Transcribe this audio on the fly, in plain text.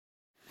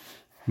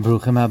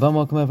Baruchim Haba,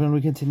 welcome everyone. We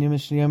continue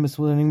Mishnah Yomis.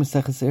 We're learning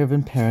Maseches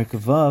Eruvin Perek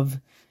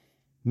Vav,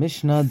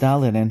 Mishnah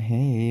Dalet, and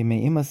hey,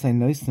 Me'ima say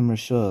noisim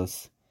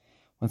rishos.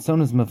 When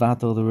someone is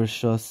mevatel the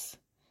rishos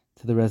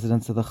to the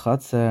residents of the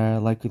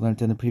Chatzar, like we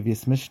learned in the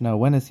previous Mishnah,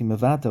 when is he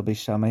mevatel?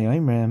 Beishamai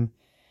Yoimrim.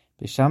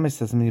 Beishamai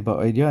says mi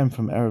ba'od yom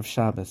from Erev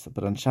Shabbos,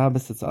 but on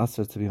Shabbos it's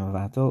also to be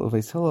mevatel.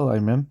 Uveis Hillel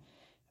Yoimrim.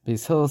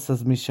 Beis Hillel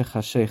says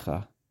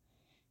mishachashecha,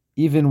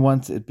 even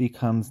once it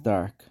becomes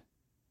dark.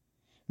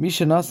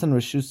 Misha Nasan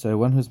Rishusa,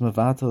 one who's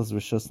mevatel is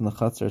Rishus in the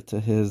Chatzar to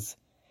his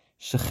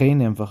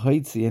Shechenim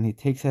v'hoitzi, and he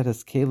takes out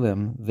his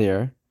kelim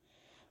there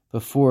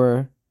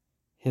before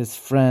his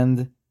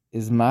friend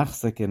is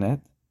machzik in it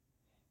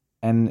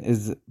and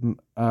is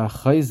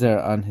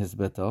chayzer on his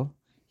bittul.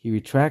 He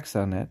retracts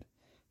on it.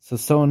 So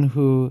someone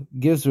who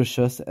gives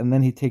Rishus and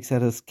then he takes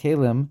out his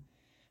kelim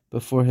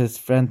before his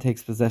friend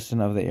takes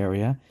possession of the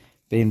area,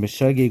 bein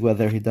b'shagig,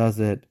 whether he does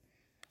it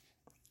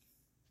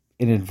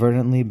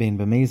inadvertently, bein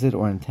b'mezid,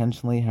 or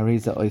intentionally,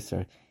 hariza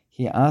oiser.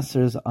 He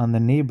asers on the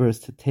neighbors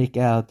to take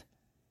out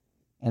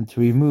and to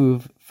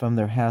remove from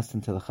their house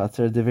into the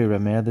chatzar. Divrei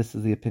Rameir, this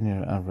is the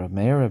opinion of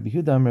Rameir. Rabbi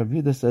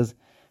Yehuda says,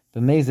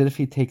 b'mezid, if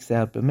he takes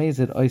out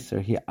b'mezid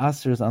oiser, he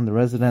asers on the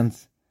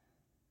residents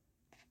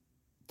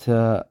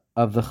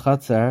of the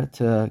chatzar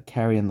to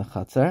carry in the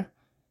chatzar.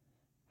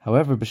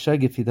 However,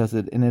 b'shag, if he does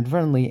it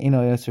inadvertently, ein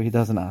oiser, he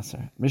doesn't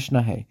aser.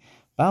 Mishnah hey,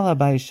 bal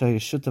habayis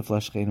shayis shutaf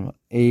l'shchenim,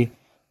 a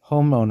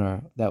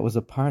homeowner that was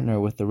a partner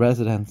with the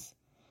residents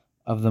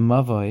of the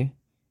Mavoi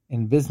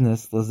in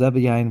business,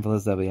 Lazebayain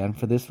v'Lazebayain,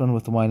 for this one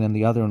with wine and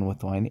the other one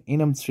with wine,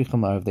 Inam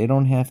Tzrichim Arav, they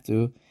don't have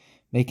to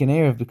make an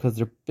Erev because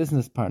their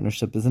business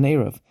partnership is an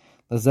Erev.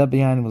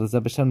 Lazebayain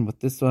v'Lazebashan,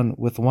 with this one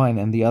with wine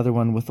and the other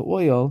one with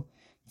oil,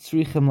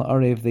 Tzrichim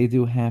Arav, they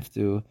do have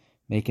to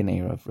make an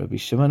Erev. Rabbi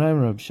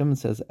Shimon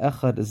says,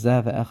 Echad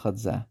Zeh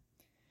ve'Echad Zeh.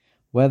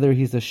 Whether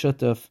he's a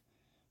shutaf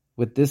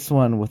with this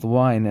one with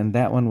wine and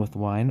that one with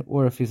wine,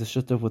 or if he's a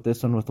shutuf with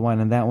this one with wine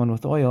and that one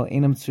with oil,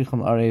 Einam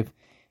Tzrichim Arev,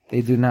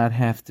 they do not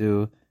have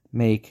to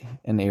make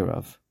an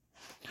Erev.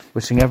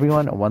 Wishing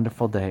everyone a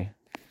wonderful day.